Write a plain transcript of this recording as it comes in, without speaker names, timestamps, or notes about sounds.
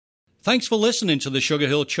Thanks for listening to the Sugar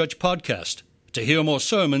Hill Church podcast. To hear more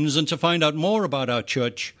sermons and to find out more about our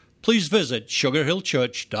church, please visit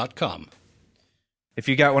sugarhillchurch.com. If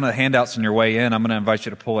you got one of the handouts on your way in, I'm going to invite you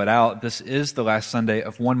to pull it out. This is the last Sunday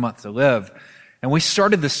of 1 month to live. And we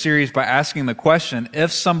started this series by asking the question,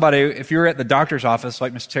 if you're at the doctor's office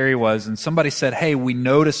like Miss Terry was, and somebody said, hey, we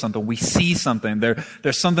noticed something, we see something,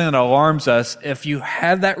 there's something that alarms us. If you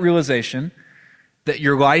had that realization that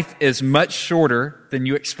your life is much shorter than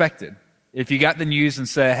you expected, if you got the news and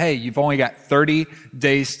said, hey, you've only got 30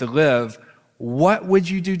 days to live, what would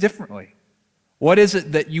you do differently? What is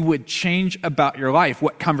it that you would change about your life?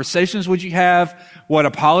 What conversations would you have? What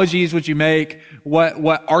apologies would you make?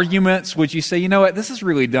 What arguments would you say, you know what, this is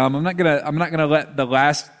really dumb. I'm not gonna let the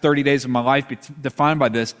last 30 days of my life be defined by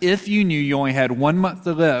this. If you knew you only had 1 month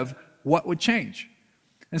to live, what would change?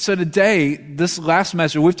 And so today, this last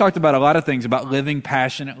semester, we've talked about a lot of things, about living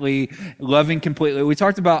passionately, loving completely. We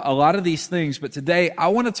talked about a lot of these things, but today I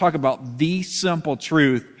want to talk about the simple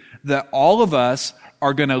truth that all of us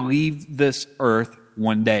are going to leave this earth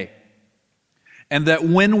one day. And that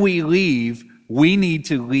when we leave, we need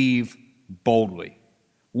to leave boldly.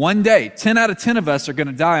 One day, 10 out of 10 of us are going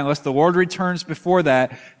to die unless the Lord returns before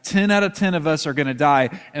that. 10 out of 10 of us are going to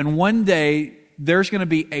die. And one day, there's going to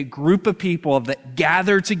be a group of people that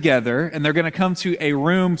gather together, and they're going to come to a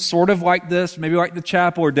room sort of like this, maybe like the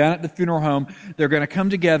chapel or down at the funeral home. They're going to come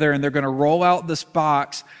together and they're going to roll out this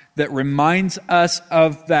box that reminds us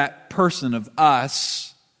of that person, of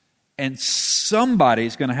us, and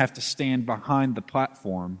somebody's going to have to stand behind the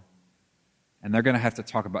platform, and they're going to have to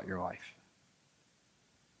talk about your life.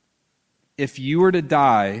 If you were to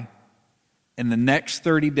die in the next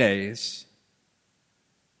 30 days,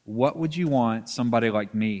 what would you want somebody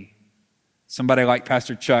like me, somebody like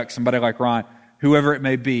Pastor Chuck, somebody like Ron, whoever it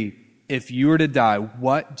may be, if you were to die,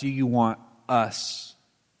 what do you want us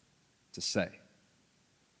to say?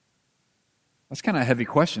 That's kind of a heavy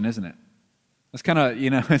question, isn't it? That's kind of,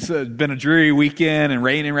 it's been a dreary weekend and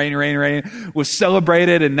rain was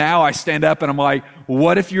celebrated, and now I stand up and I'm like,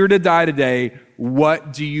 what if you were to die today?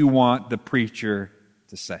 What do you want the preacher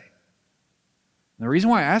to say? And the reason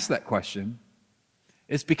why I ask that question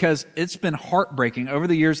is because it's been heartbreaking. Over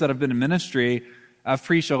the years that I've been in ministry, I've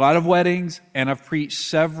preached a lot of weddings and I've preached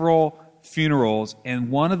several funerals, and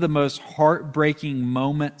one of the most heartbreaking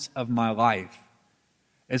moments of my life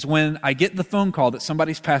is when I get the phone call that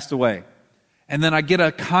somebody's passed away. And then I get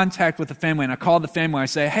a contact with the family, and I call the family, and I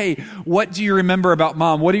say, hey, what do you remember about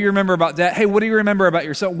mom? What do you remember about dad? Hey, what do you remember about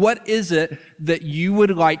yourself? What is it that you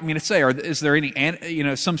would like me to say? Or is there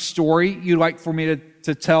any, some story you'd like for me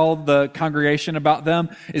to tell the congregation about them?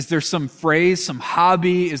 Is there some phrase, some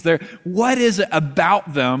hobby? What is it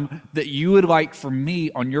about them that you would like for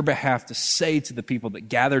me on your behalf to say to the people that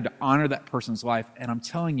gathered to honor that person's life? And I'm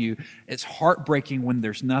telling you, it's heartbreaking when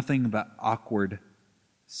there's nothing but awkward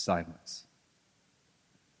silence.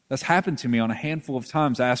 That's happened to me on a handful of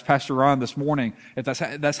times. I asked Pastor Ron this morning if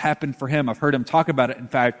that's happened for him. I've heard him talk about it, in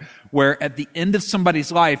fact, where at the end of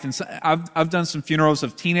somebody's life, and I've done some funerals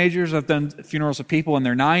of teenagers, I've done funerals of people in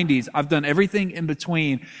their 90s, I've done everything in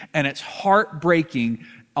between, and it's heartbreaking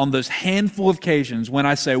on those handful of occasions when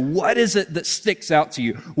I say, what is it that sticks out to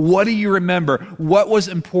you? What do you remember? What was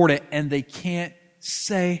important? And they can't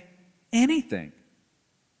say anything.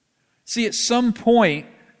 See, at some point,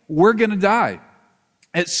 we're going to die.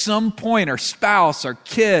 At some point, our spouse, our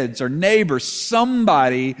kids, our neighbors,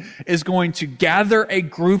 somebody is going to gather a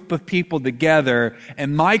group of people together.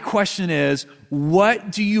 And my question is,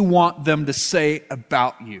 what do you want them to say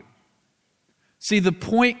about you? See, the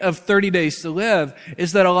point of 30 days to live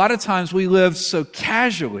is that a lot of times we live so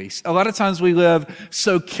casually. A lot of times we live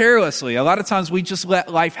so carelessly. A lot of times we just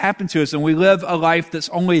let life happen to us, and we live a life that's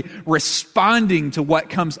only responding to what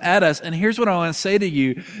comes at us. And here's what I want to say to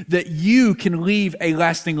you, that you can leave a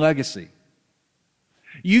lasting legacy.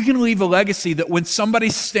 You can leave a legacy that when somebody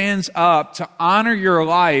stands up to honor your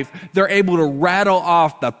life, they're able to rattle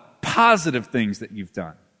off the positive things that you've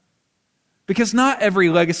done. Because not every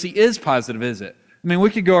legacy is positive, is it? I mean, we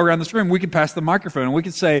could go around this room, we could pass the microphone, and we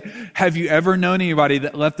could say, have you ever known anybody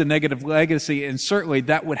that left a negative legacy? And certainly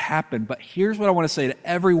that would happen. But here's what I want to say to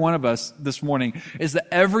every one of us this morning, is that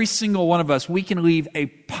every single one of us, we can leave a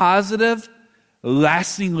positive,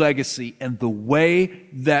 lasting legacy. And the way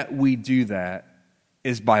that we do that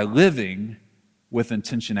is by living with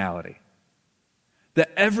intentionality. That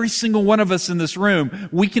every single one of us in this room,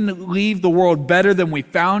 we can leave the world better than we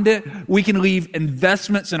found it. We can leave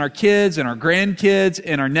investments in our kids and our grandkids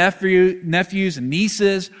and our nephews and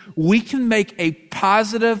nieces. We can make a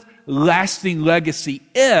positive, lasting legacy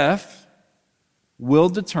if we'll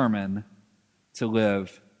determine to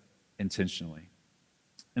live intentionally.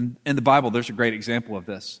 In the Bible, there's a great example of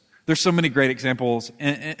this. There's so many great examples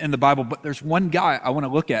in the Bible, but there's one guy I want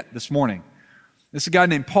to look at this morning. This is a guy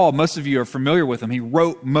named Paul. Most of you are familiar with him. He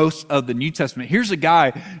wrote most of the New Testament. Here's a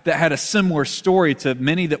guy that had a similar story to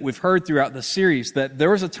many that we've heard throughout the series, that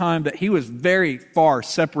there was a time that he was very far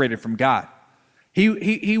separated from God.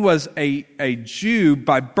 He was a Jew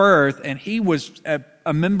by birth, and he was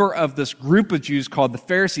a member of this group of Jews called the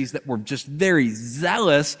Pharisees that were just very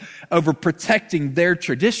zealous over protecting their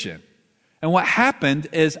tradition. And what happened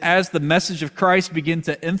is, as the message of Christ began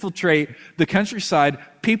to infiltrate the countryside,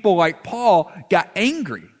 people like Paul got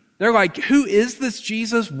angry. They're like, who is this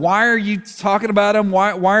Jesus? Why are you talking about him?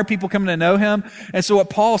 Why are people coming to know him? And so what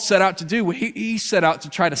Paul set out to do, he set out to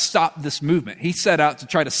try to stop this movement. He set out to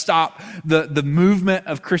try to stop the movement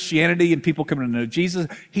of Christianity and people coming to know Jesus.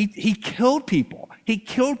 He killed people. He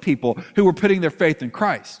killed people who were putting their faith in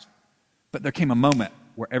Christ. But there came a moment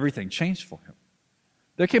where everything changed for him.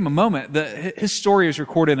 There came a moment that his story is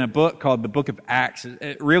recorded in a book called the Book of Acts.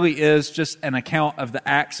 It really is just an account of the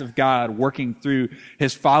acts of God working through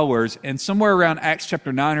his followers. And somewhere around Acts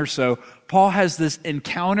chapter 9 or so, Paul has this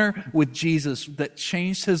encounter with Jesus that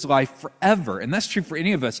changed his life forever. And that's true for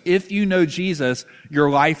any of us. If you know Jesus,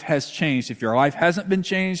 your life has changed. If your life hasn't been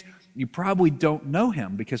changed, you probably don't know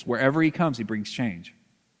him, because wherever he comes, he brings change.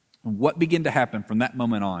 And what began to happen from that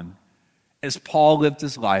moment on as Paul lived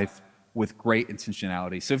his life with great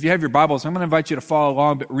intentionality. So if you have your Bibles, I'm going to invite you to follow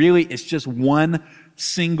along, but really it's just one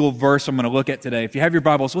single verse I'm going to look at today. If you have your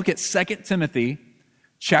Bibles, look at 2 Timothy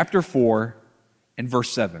chapter 4 and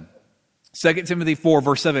verse 7. 2 Timothy 4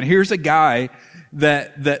 verse 7. Here's a guy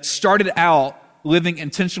that started out living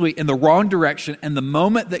intentionally in the wrong direction, and the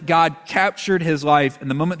moment that God captured his life and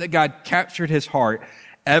the moment that God captured his heart,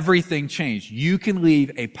 everything changed. You can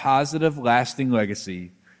leave a positive, lasting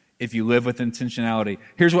legacy if you live with intentionality.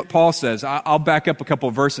 Here's what Paul says. I'll back up a couple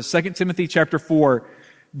of verses. 2 Timothy chapter 4,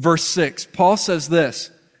 verse 6. Paul says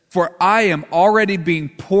this, "For I am already being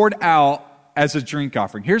poured out as a drink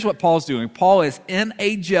offering." Here's what Paul's doing. Paul is in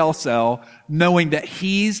a jail cell knowing that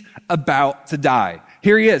he's about to die.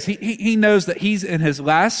 Here he is. He knows that he's in his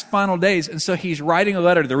last final days, and so he's writing a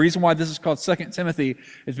letter. The reason why this is called 2 Timothy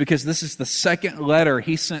is because this is the second letter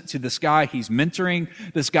he sent to this guy he's mentoring,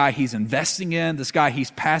 this guy he's investing in, this guy he's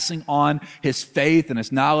passing on his faith and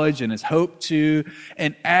his knowledge and his hope to.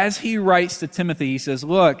 And as he writes to Timothy, he says,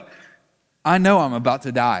 look, I know I'm about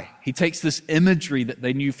to die. He takes this imagery that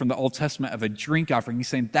they knew from the Old Testament of a drink offering. He's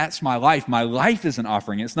saying, that's my life. My life is an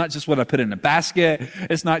offering. It's not just what I put in a basket.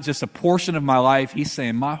 It's not just a portion of my life. He's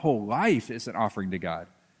saying, my whole life is an offering to God.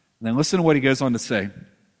 And then listen to what he goes on to say.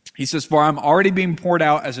 He says, "For I'm already being poured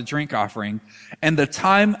out as a drink offering, and the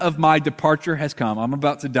time of my departure has come." I'm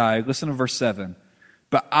about to die. Listen to verse 7.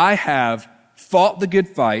 "But I have fought the good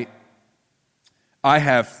fight. I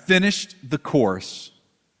have finished the course,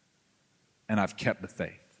 and I've kept the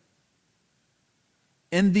faith."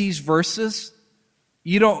 In these verses,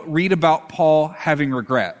 you don't read about Paul having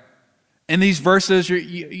regret. In these verses,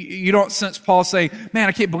 you don't sense Paul saying, man,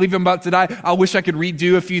 I can't believe I'm about to die. I wish I could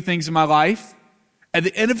redo a few things in my life. At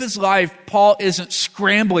the end of his life, Paul isn't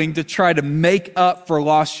scrambling to try to make up for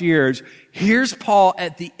lost years. Here's Paul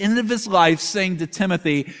at the end of his life saying to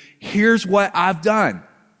Timothy, here's what I've done.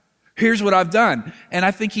 Here's what I've done. And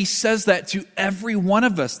I think he says that to every one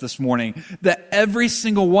of us this morning, that every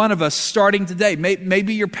single one of us starting today,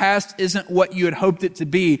 maybe your past isn't what you had hoped it to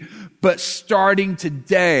be, but starting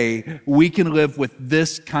today, we can live with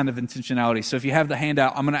this kind of intentionality. So if you have the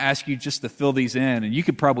handout, I'm going to ask you just to fill these in, and you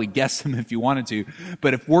could probably guess them if you wanted to.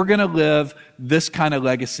 But if we're going to live this kind of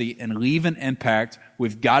legacy and leave an impact,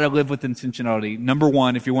 we've got to live with intentionality. Number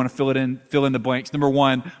one, if you want to fill in the blanks. Number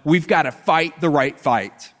one, we've got to fight the right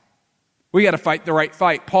fight. We got to fight the right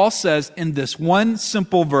fight. Paul says in this one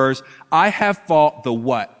simple verse, I have fought the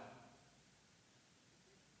what?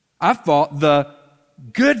 I fought the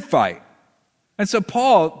good fight. And so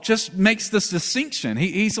Paul just makes this distinction.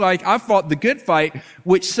 He's like, I fought the good fight,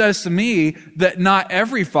 which says to me that not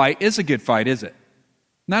every fight is a good fight, is it?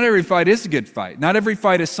 Not every fight is a good fight. Not every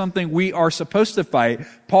fight is something we are supposed to fight.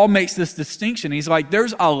 Paul makes this distinction. He's like,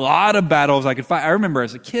 there's a lot of battles I could fight. I remember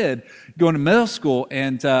as a kid going to middle school,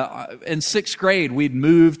 and in sixth grade, we'd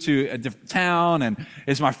moved to a different town, and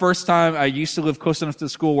it's my first time. I used to live close enough to the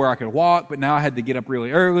school where I could walk, but now I had to get up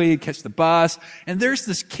really early, catch the bus. And there's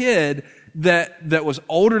this kid that was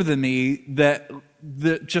older than me that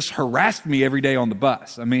just harassed me every day on the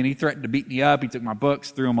bus. I mean, he threatened to beat me up. He took my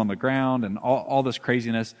books, threw them on the ground, and all this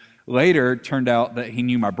craziness. Later, it turned out that he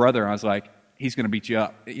knew my brother. I was like, he's going to beat you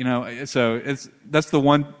up. So that's the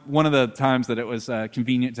one of the times that it was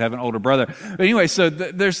convenient to have an older brother. But anyway, so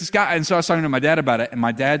there's this guy, and so I was talking to my dad about it, and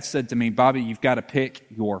my dad said to me, Bobby, you've got to pick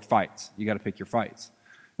your fights. You got to pick your fights.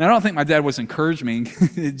 Now, I don't think my dad was encouraging me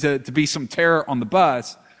to be some terror on the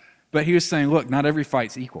bus, but he was saying, look, not every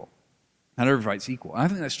fight's equal. Not every fight's equal. And I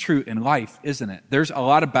think that's true in life, isn't it? There's a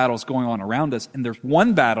lot of battles going on around us, and there's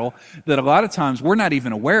one battle that a lot of times we're not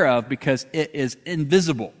even aware of because it is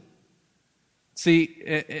invisible.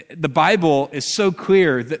 See, the Bible is so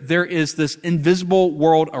clear that there is this invisible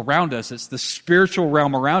world around us. It's the spiritual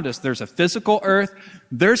realm around us. There's a physical earth,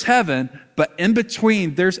 there's heaven, but in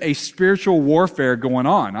between, there's a spiritual warfare going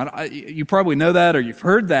on. You probably know that or you've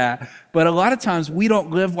heard that, but a lot of times we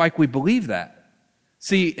don't live like we believe that.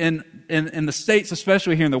 See, in the States,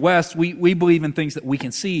 especially here in the West, we believe in things that we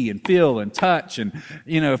can see and feel and touch. And,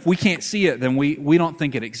 if we can't see it, then we don't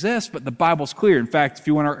think it exists. But the Bible's clear. In fact, if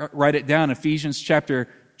you want to write it down, Ephesians chapter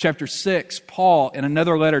 6, Paul, in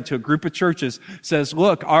another letter to a group of churches, says,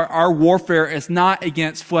 look, our warfare is not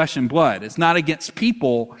against flesh and blood. It's not against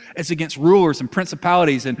people. It's against rulers and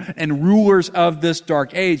principalities and rulers of this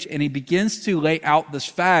dark age. And he begins to lay out this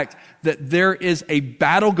fact that there is a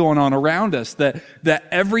battle going on around us, that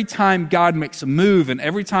every time God makes a move and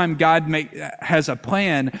every time God has a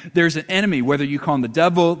plan, there's an enemy, whether you call him the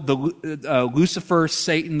devil, Lucifer,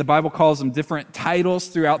 Satan. The Bible calls them different titles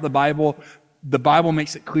throughout the Bible. The Bible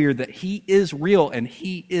makes it clear that he is real and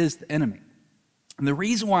he is the enemy. And the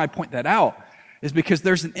reason why I point that out is because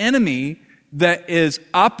there's an enemy that is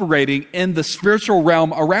operating in the spiritual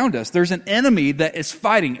realm around us. There's an enemy that is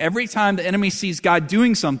fighting. Every time the enemy sees God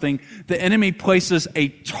doing something, the enemy places a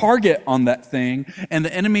target on that thing, and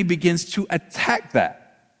the enemy begins to attack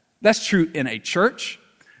that. That's true in a church.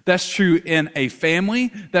 That's true in a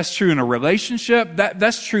family. That's true in a relationship.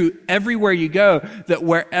 That's true everywhere you go, that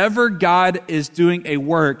wherever God is doing a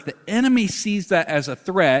work, the enemy sees that as a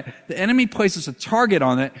threat. The enemy places a target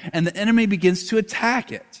on it, and the enemy begins to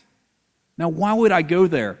attack it. Now, why would I go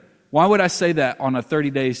there? Why would I say that on a 30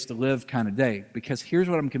 days to live kind of day? Because here's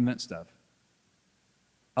what I'm convinced of.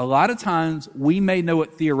 A lot of times we may know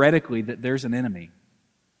it theoretically that there's an enemy,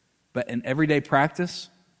 but in everyday practice,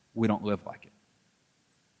 we don't live like it.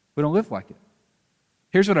 We don't live like it.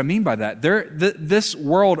 Here's what I mean by that. This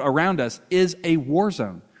world around us is a war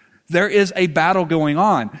zone. There is a battle going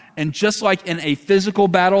on. And just like in a physical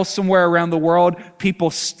battle somewhere around the world,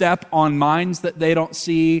 people step on mines that they don't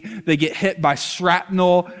see. They get hit by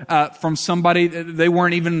shrapnel from somebody. They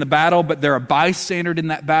weren't even in the battle, but they're a bystander in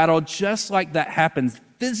that battle. Just like that happens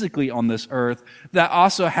physically on this earth, that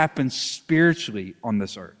also happens spiritually on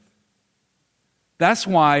this earth. That's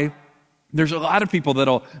why there's a lot of people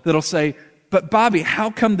that'll say, but Bobby,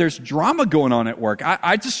 how come there's drama going on at work?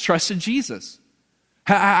 I just trusted Jesus.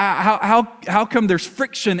 How come there's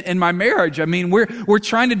friction in my marriage? I mean, we're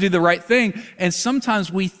trying to do the right thing. And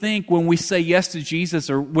sometimes we think when we say yes to Jesus,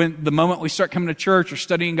 or when the moment we start coming to church or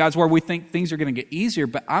studying God's word, we think things are going to get easier.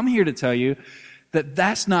 But I'm here to tell you that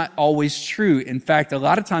that's not always true. In fact, a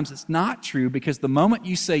lot of times it's not true, because the moment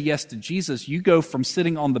you say yes to Jesus, you go from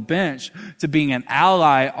sitting on the bench to being an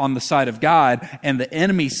ally on the side of God, and the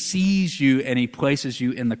enemy sees you and he places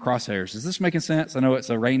you in the crosshairs. Is this making sense? I know it's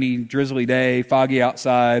a rainy, drizzly day, foggy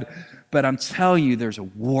outside, but I'm telling you there's a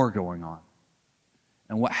war going on.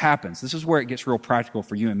 And what happens, this is where it gets real practical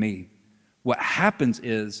for you and me. What happens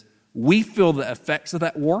is we feel the effects of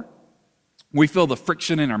that war. We feel the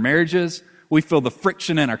friction in our marriages. We feel the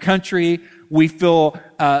friction in our country. We feel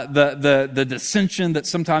the dissension that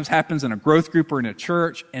sometimes happens in a growth group or in a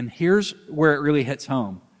church. And here's where it really hits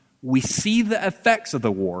home. We see the effects of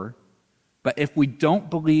the war, but if we don't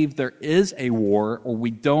believe there is a war, or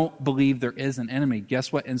we don't believe there is an enemy,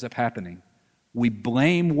 guess what ends up happening? We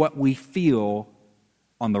blame what we feel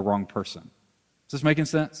on the wrong person. Is this making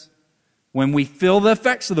sense? When we feel the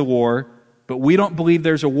effects of the war, but we don't believe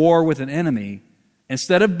there's a war with an enemy,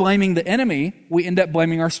 instead of blaming the enemy, we end up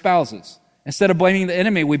blaming our spouses. Instead of blaming the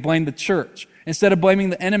enemy, we blame the church. Instead of blaming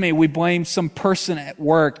the enemy, we blame some person at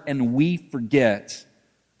work, and we forget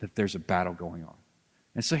that there's a battle going on.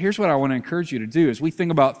 And so here's what I want to encourage you to do. As we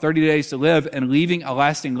think about 30 days to live and leaving a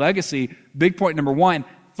lasting legacy, big point number one,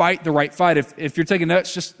 fight the right fight. If you're taking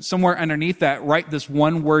notes, just somewhere underneath that, write this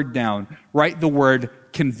one word down. Write the word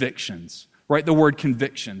convictions. Write the word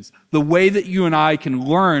convictions. The way that you and I can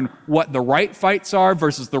learn what the right fights are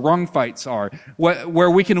versus the wrong fights are,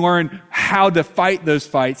 where we can learn how to fight those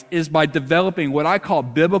fights, is by developing what I call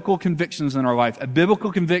biblical convictions in our life. A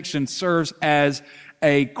biblical conviction serves as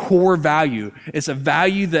a core value. It's a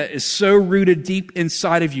value that is so rooted deep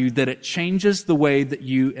inside of you that it changes the way that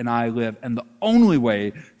you and I live. And the only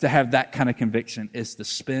way to have that kind of conviction is to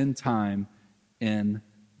spend time in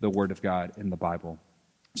the Word of God, in the Bible.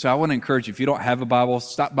 So I want to encourage you, if you don't have a Bible,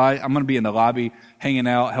 stop by. I'm going to be in the lobby hanging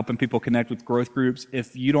out, helping people connect with growth groups.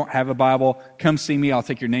 If you don't have a Bible, come see me. I'll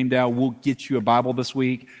take your name down. We'll get you a Bible this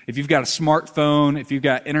week. If you've got a smartphone, if you've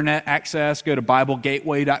got internet access, go to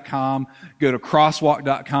BibleGateway.com, go to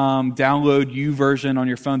Crosswalk.com, download YouVersion on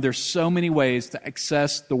your phone. There's so many ways to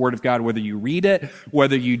access the Word of God, whether you read it,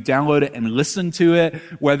 whether you download it and listen to it,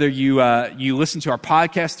 whether you listen to our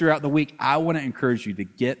podcast throughout the week. I want to encourage you to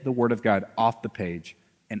get the Word of God off the page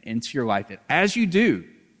and into your life. And as you do,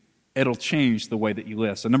 it'll change the way that you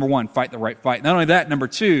live. So number one, fight the right fight. Not only that, number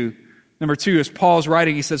two is Paul's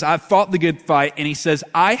writing. He says, I've fought the good fight. And he says,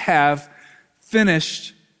 I have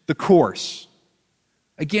finished the course.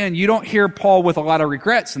 Again, you don't hear Paul with a lot of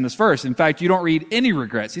regrets in this verse. In fact, you don't read any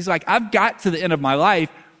regrets. He's like, I've got to the end of my life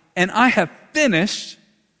and I have finished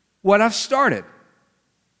what I've started.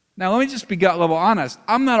 Now, let me just be gut level honest.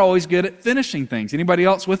 I'm not always good at finishing things. Anybody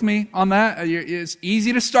else with me on that? It's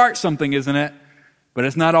easy to start something, isn't it? But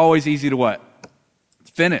it's not always easy to what?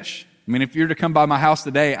 Finish. I mean, if you were to come by my house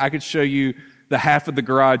today, I could show you the half of the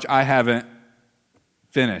garage I haven't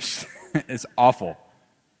finished. It's awful.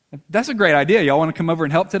 That's a great idea. Y'all want to come over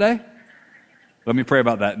and help today? Let me pray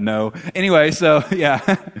about that. No. Anyway, so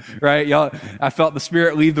yeah, right? Y'all, I felt the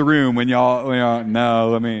Spirit leave the room when y'all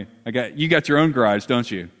no, you got your own garage,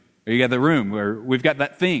 don't you? Or you got the room where we've got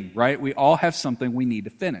that thing, right? We all have something we need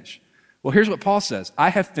to finish. Well, here's what Paul says. I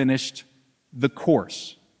have finished the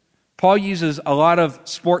course. Paul uses a lot of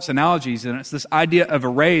sports analogies, and it's this idea of a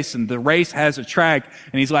race, and the race has a track,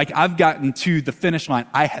 and he's like, I've gotten to the finish line.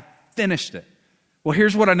 I have finished it. Well,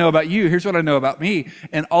 here's what I know about you. Here's what I know about me.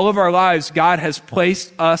 In all of our lives, God has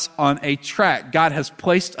placed us on a track. God has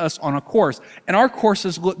placed us on a course, and our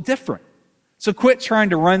courses look different. So quit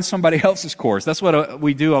trying to run somebody else's course. That's what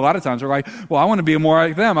we do a lot of times. We're like, well, I want to be more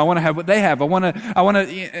like them. I want to have what they have. I want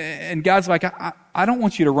to, and God's like, I don't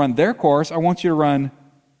want you to run their course. I want you to run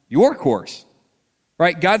your course.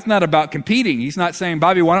 Right? God's not about competing. He's not saying,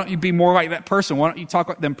 Bobby, why don't you be more like that person? Why don't you talk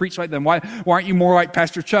like them, preach like them? Why aren't you more like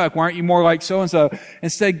Pastor Chuck? Why aren't you more like so-and-so?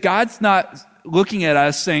 Instead, God's not looking at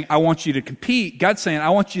us saying, I want you to compete. God's saying,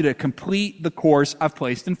 I want you to complete the course I've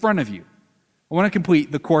placed in front of you. I want to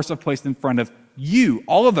complete the course I've placed in front of you.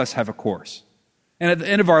 All of us have a course. And at the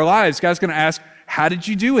end of our lives, God's going to ask, how did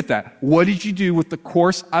you do with that? What did you do with the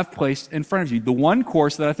course I've placed in front of you? The one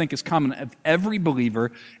course that I think is common of every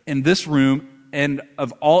believer in this room and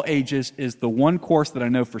of all ages is the one course that I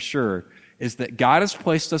know for sure is that God has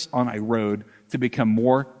placed us on a road to become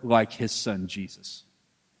more like His Son, Jesus.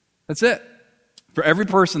 That's it. For every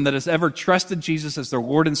person that has ever trusted Jesus as their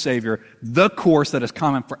Lord and Savior, the course that is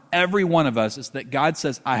common for every one of us is that God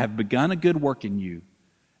says, I have begun a good work in you,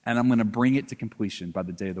 and I'm going to bring it to completion by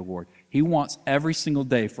the day of the Lord. He wants every single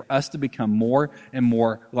day for us to become more and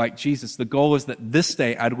more like Jesus. The goal is that this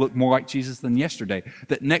day I'd look more like Jesus than yesterday,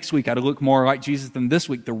 that next week I'd look more like Jesus than this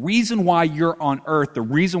week. The reason why you're on earth, the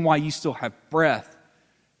reason why you still have breath,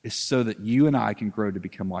 is so that you and I can grow to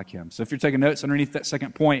become like Him. So if you're taking notes underneath that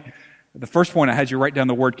second point, the first point I had you write down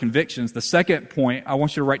the word convictions. The second point, I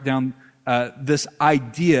want you to write down this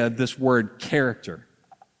idea, this word character.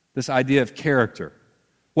 This idea of character.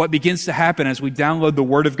 What begins to happen as we download the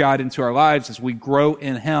Word of God into our lives, as we grow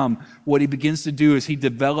in Him, what He begins to do is He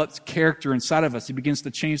develops character inside of us. He begins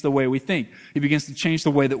to change the way we think. He begins to change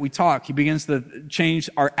the way that we talk. He begins to change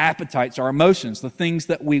our appetites, our emotions, the things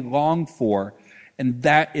that we long for. And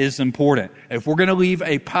that is important. If we're going to leave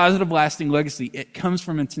a positive, lasting legacy, it comes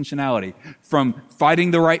from intentionality, from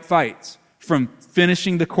fighting the right fights, from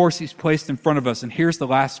finishing the course He's placed in front of us. And here's the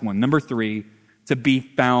last one. Number 3, to be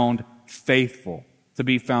found faithful. To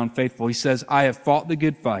be found faithful. He says, I have fought the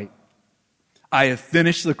good fight. I have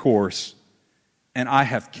finished the course, and I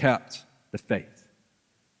have kept the faith.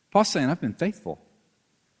 Paul's saying, I've been faithful.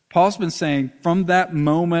 Paul's been saying, from that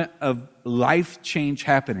moment of life change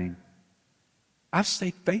happening, I've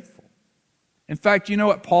stayed faithful. In fact, you know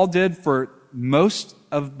what Paul did for most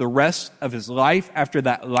of the rest of his life after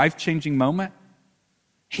that life-changing moment?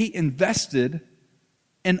 He invested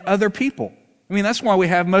in other people. I mean, that's why we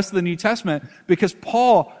have most of the New Testament, because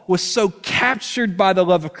Paul was so captured by the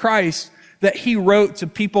love of Christ that he wrote to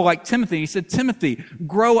people like Timothy. He said, Timothy,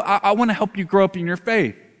 grow. I want to help you grow up in your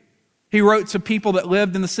faith. He wrote to people that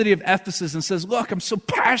lived in the city of Ephesus and says, look, I'm so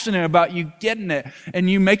passionate about you getting it and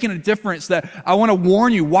you making a difference that I want to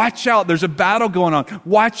warn you, watch out, there's a battle going on.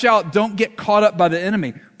 Watch out, don't get caught up by the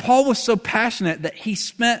enemy. Paul was so passionate that he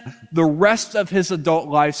spent the rest of his adult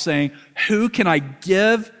life saying, who can I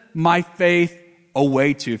give my faith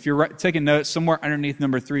away to? If you're taking notes, somewhere underneath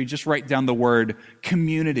number 3, just write down the word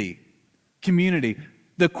community. Community.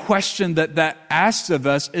 The question that asks of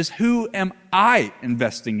us is, who am I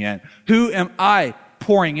investing in? Who am I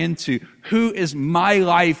pouring into? Who is my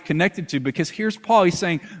life connected to? Because here's Paul, he's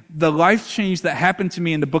saying, the life change that happened to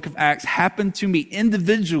me in the book of Acts happened to me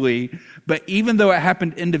individually, but even though it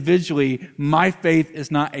happened individually, my faith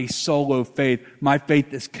is not a solo faith. My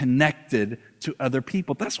faith is connected to other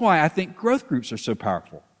people. That's why I think growth groups are so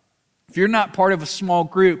powerful. If you're not part of a small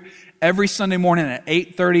group, every Sunday morning at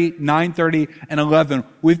 8:30, 9:30, and 11,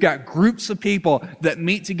 we've got groups of people that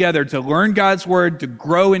meet together to learn God's Word, to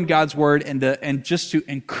grow in God's Word, and just to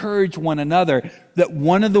encourage one another. That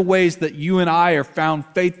one of the ways that you and I are found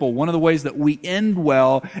faithful, one of the ways that we end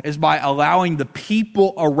well, is by allowing the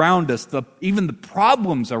people around us, even the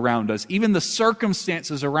problems around us, even the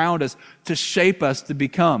circumstances around us, to shape us to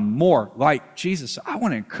become more like Jesus. So I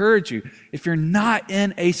want to encourage you, if you're not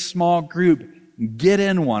in a small group, get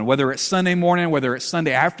in one, whether it's Sunday morning, whether it's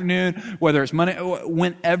Sunday afternoon, whether it's Monday,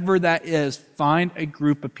 whenever that is, find a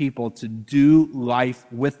group of people to do life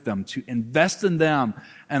with them, to invest in them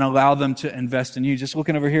and allow them to invest in you. Just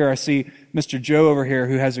looking over here, I see Mr. Joe over here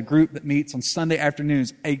who has a group that meets on Sunday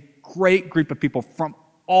afternoons, a great group of people from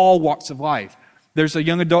all walks of life. There's a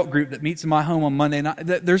young adult group that meets in my home on Monday night.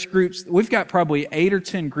 There's groups, we've got probably 8 or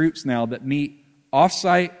 10 groups now that meet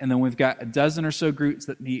off-site, and then we've got a dozen or so groups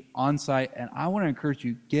that meet on-site, and I want to encourage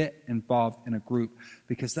you, get involved in a group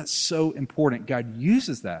because that's so important. God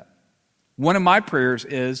uses that. One of my prayers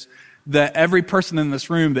is that every person in this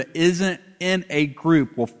room that isn't in a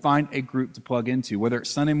group will find a group to plug into, whether it's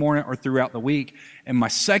Sunday morning or throughout the week. And my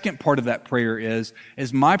second part of that prayer is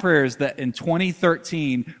my prayer is that in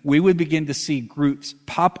 2013, we would begin to see groups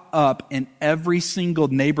pop up in every single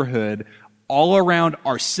neighborhood all around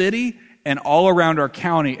our city and all around our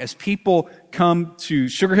county as people come to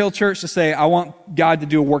Sugar Hill Church to say, I want God to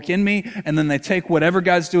do a work in me, and then they take whatever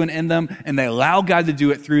God's doing in them, and they allow God to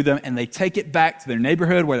do it through them, and they take it back to their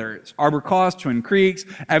neighborhood, whether it's Arbor Cross, Twin Creeks,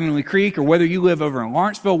 Avonlea Creek, or whether you live over in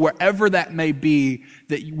Lawrenceville, wherever that may be,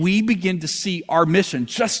 that we begin to see our mission,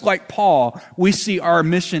 just like Paul, we see our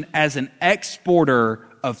mission as an exporter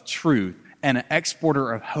of truth and an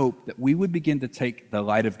exporter of hope, that we would begin to take the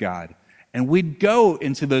light of God. And we'd go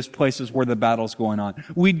into those places where the battle's going on.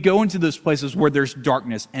 We'd go into those places where there's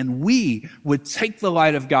darkness. And we would take the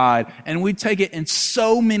light of God and we'd take it in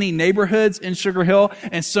so many neighborhoods in Sugar Hill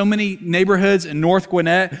and so many neighborhoods in North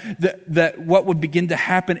Gwinnett that what would begin to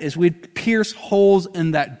happen is we'd pierce holes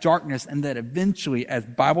in that darkness, and that eventually, as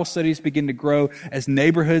Bible studies begin to grow, as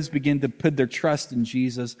neighborhoods begin to put their trust in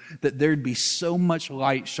Jesus, that there'd be so much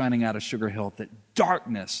light shining out of Sugar Hill that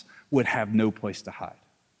darkness would have no place to hide.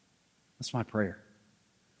 That's my prayer.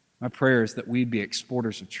 My prayer is that we'd be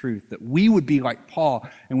exporters of truth, that we would be like Paul,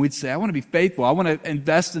 and we'd say, I want to be faithful. I want to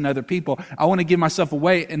invest in other people. I want to give myself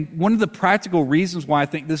away. And one of the practical reasons why I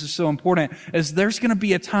think this is so important is there's going to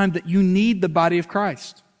be a time that you need the body of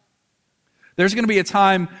Christ. There's going to be a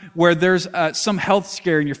time where there's some health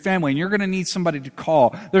scare in your family and you're going to need somebody to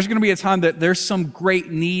call. There's going to be a time that there's some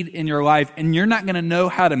great need in your life and you're not going to know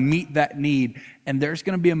how to meet that need. And there's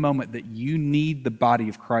going to be a moment that you need the body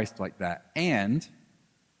of Christ like that. And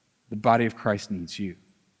the body of Christ needs you.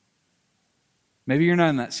 Maybe you're not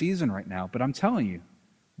in that season right now, but I'm telling you,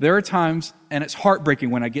 there are times, and it's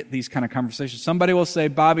heartbreaking when I get these kind of conversations. Somebody will say,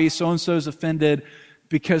 Bobby, so-and-so's offended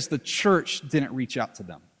because the church didn't reach out to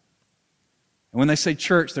them. And when they say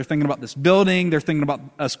church, they're thinking about this building. They're thinking about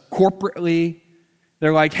us corporately.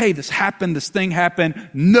 They're like, hey, this happened, this thing happened.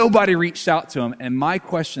 Nobody reached out to them. And my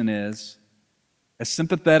question is, as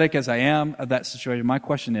sympathetic as I am of that situation, my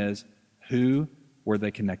question is, who were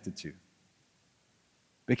they connected to?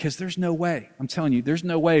 Because there's no way, I'm telling you, there's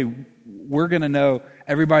no way we're going to know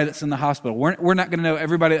everybody that's in the hospital. We're not going to know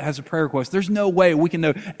everybody that has a prayer request. There's no way we can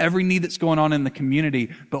know every need that's going on in the community.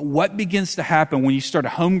 But what begins to happen when you start a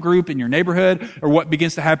home group in your neighborhood, or what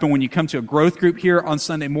begins to happen when you come to a growth group here on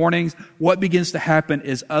Sunday mornings, what begins to happen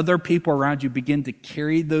is other people around you begin to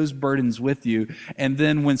carry those burdens with you. And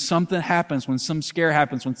then when something happens, when some scare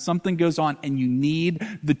happens, when something goes on and you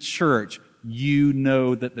need the church, you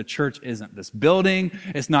know that the church isn't this building.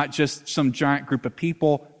 It's not just some giant group of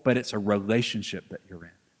people, but it's a relationship that you're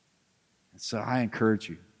in. And so I encourage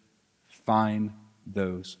you, find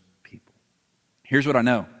those people. Here's what I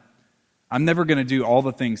know. I'm never going to do all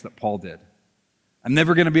the things that Paul did. I'm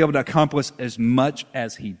never going to be able to accomplish as much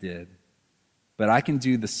as he did. But I can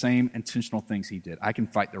do the same intentional things he did. I can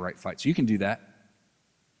fight the right fights. You can do that.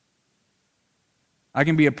 I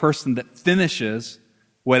can be a person that finishes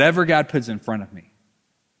whatever God puts in front of me.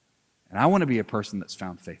 And I want to be a person that's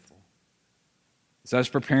found faithful. As I was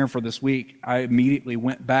preparing for this week, I immediately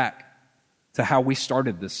went back to how we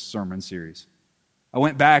started this sermon series. I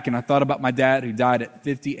went back and I thought about my dad who died at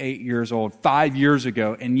 58 years old 5 years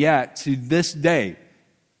ago. And yet, to this day,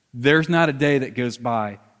 there's not a day that goes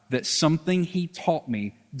by that something he taught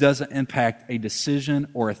me doesn't impact a decision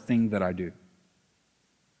or a thing that I do.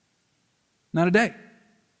 Not a day.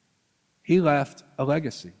 He left a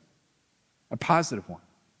legacy, a positive one.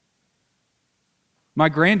 My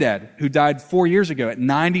granddad, who died 4 years ago at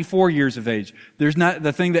 94 years of age,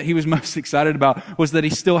 the thing that he was most excited about was that he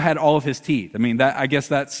still had all of his teeth. I mean, I guess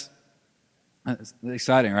that's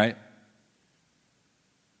exciting, right?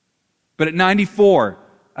 But at 94,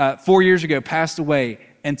 4 years ago, passed away,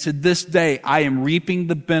 and to this day, I am reaping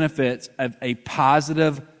the benefits of a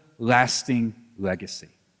positive, lasting legacy.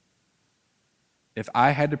 If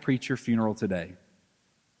I had to preach your funeral today,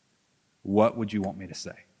 what would you want me to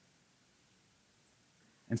say?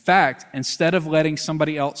 In fact, instead of letting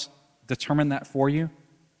somebody else determine that for you,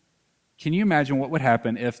 can you imagine what would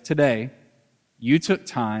happen if today you took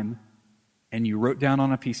time and you wrote down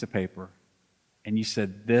on a piece of paper and you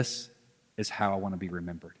said, this is how I want to be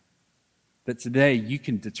remembered? That today you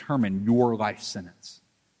can determine your life sentence.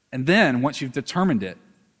 And then, once you've determined it,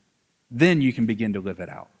 then you can begin to live it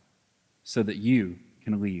out so that you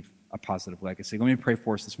can leave a positive legacy. Let me pray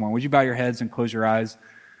for us this morning. Would you bow your heads and close your eyes?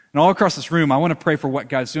 And all across this room, I want to pray for what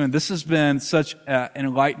God's doing. This has been such an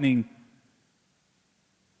enlightening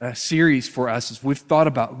series for us as we've thought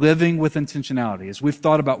about living with intentionality, as we've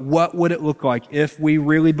thought about what would it look like if we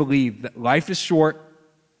really believe that life is short,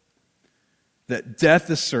 that death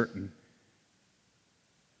is certain,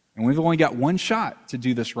 and we've only got one shot to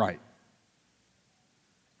do this right.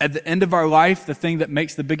 At the end of our life, the thing that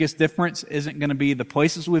makes the biggest difference isn't going to be the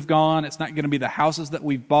places we've gone. It's not going to be the houses that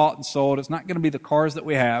we've bought and sold. It's not going to be the cars that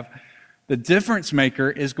we have. The difference maker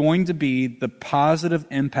is going to be the positive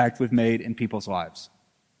impact we've made in people's lives.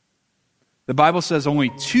 The Bible says only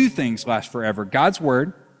two things last forever: God's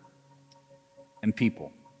Word and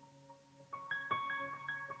people.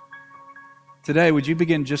 Today, would you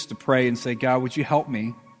begin just to pray and say, God, would you help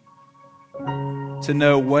me to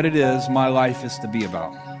know what it is my life is to be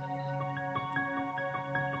about?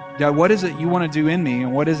 God, what is it you want to do in me,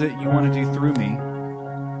 and what is it you want to do through me?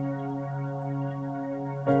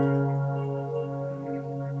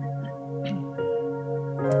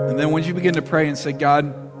 And then would you begin to pray and say,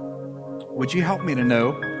 God, would you help me to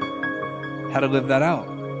know how to live that out?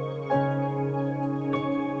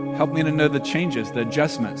 Help me to know the changes, the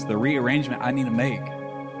adjustments, the rearrangement I need to make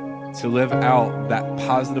to live out that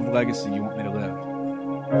positive legacy you want me to live.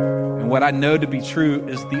 And what I know to be true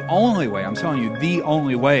is the only way, I'm telling you, the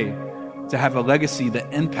only way to have a legacy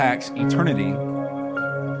that impacts eternity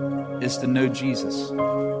is to know Jesus.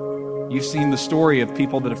 You've seen the story of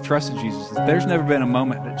people that have trusted Jesus. There's never been a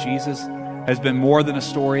moment that Jesus has been more than a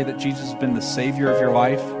story, that Jesus has been the Savior of your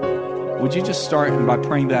life. Would you just start by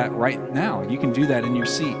praying that right now? You can do that in your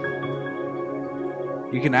seat.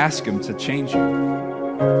 You can ask Him to change you.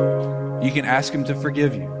 You can ask Him to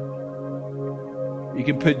forgive you. You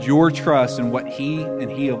can put your trust in what He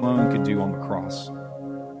and He alone could do on the cross.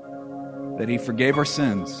 That He forgave our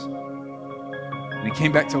sins. And He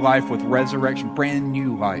came back to life with resurrection, brand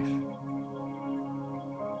new life.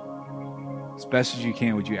 As best as you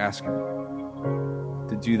can, would you ask Him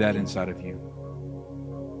to do that inside of you?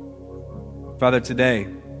 Father, today,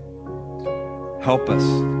 help us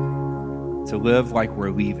to live like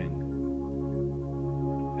we're leaving.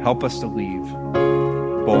 Help us to leave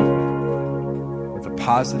boldly with a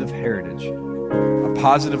positive heritage, a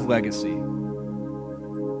positive legacy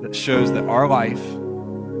that shows that our life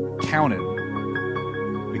counted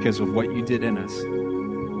because of what you did in us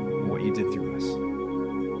and what you did through us.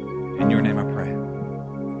 In your name I pray.